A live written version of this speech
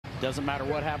Doesn't matter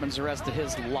what happens the rest of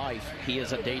his life, he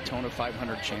is a Daytona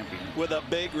 500 champion. With a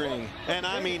big ring, and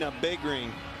I mean a big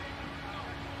ring.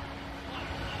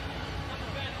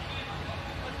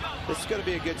 This is going to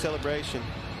be a good celebration.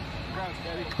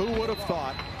 Who would have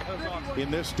thought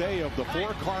in this day of the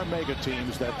 4-car mega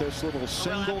teams that this little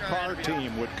single-car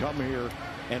team would come here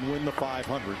and win the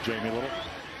 500, Jamie Little?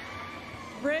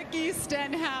 Ricky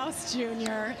Stenhouse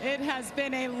Jr., it has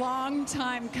been a long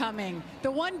time coming. The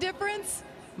one difference,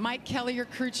 Mike Kelly, your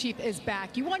crew chief, is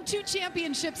back. You won 2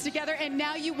 championships together, and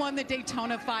now you won the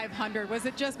Daytona 500. Was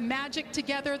it just magic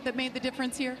together that made the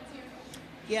difference here?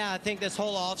 Yeah, I think this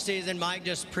whole offseason, Mike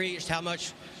just preached how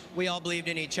much we all believed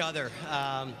in each other.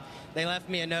 They left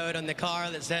me a note on the car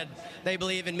that said they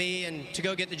believe in me and to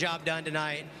go get the job done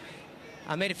tonight.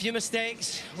 I made a few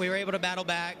mistakes. We were able to battle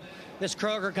back. This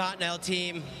Kroger Continental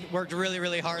team worked really,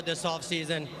 really hard this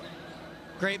offseason.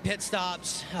 Great pit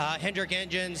stops, Hendrick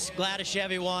engines, glad a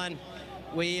Chevy won.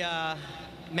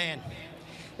 Man,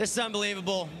 this is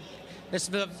unbelievable. This is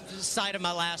the site of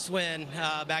my last win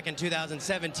back in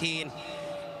 2017.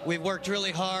 We've worked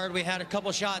really hard. We had a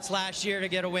couple shots last year to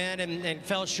get a win and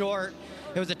fell short.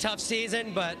 It was a tough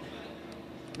season, but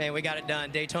man, we got it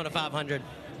done. Daytona 500.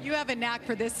 You have a knack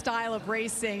for this style of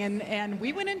racing, and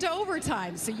we went into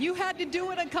overtime, so you had to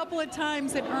do it a couple of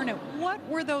times and earn it. What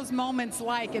were those moments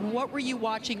like, and what were you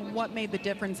watching? What made the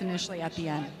difference initially at the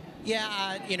end?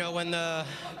 Yeah, you know, when the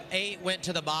 8 went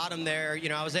to the bottom there, you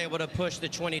know, I was able to push the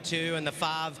 22 and the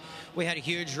 5. We had a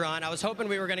huge run. I was hoping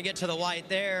we were going to get to the white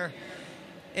there,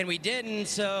 and we didn't,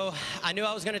 so I knew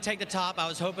I was going to take the top. I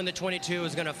was hoping the 22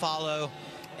 was going to follow,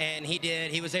 and he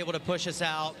did. He was able to push us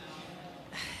out.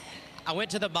 I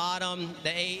went to the bottom, the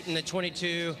 8 and the 22,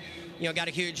 you know, got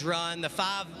a huge run. The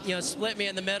 5, you know, split me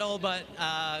in the middle, but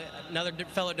another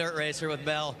fellow dirt racer with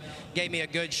Bell gave me a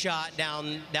good shot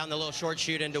down the little short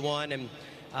chute into 1, and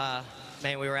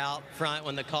man, we were out front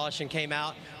when the caution came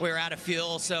out. We were out of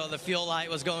fuel, so the fuel light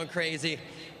was going crazy.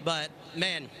 But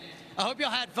man, I hope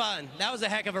y'all had fun. That was a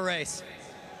heck of a race.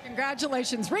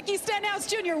 Congratulations. Ricky Stenhouse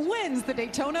Jr. wins the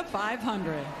Daytona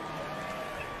 500.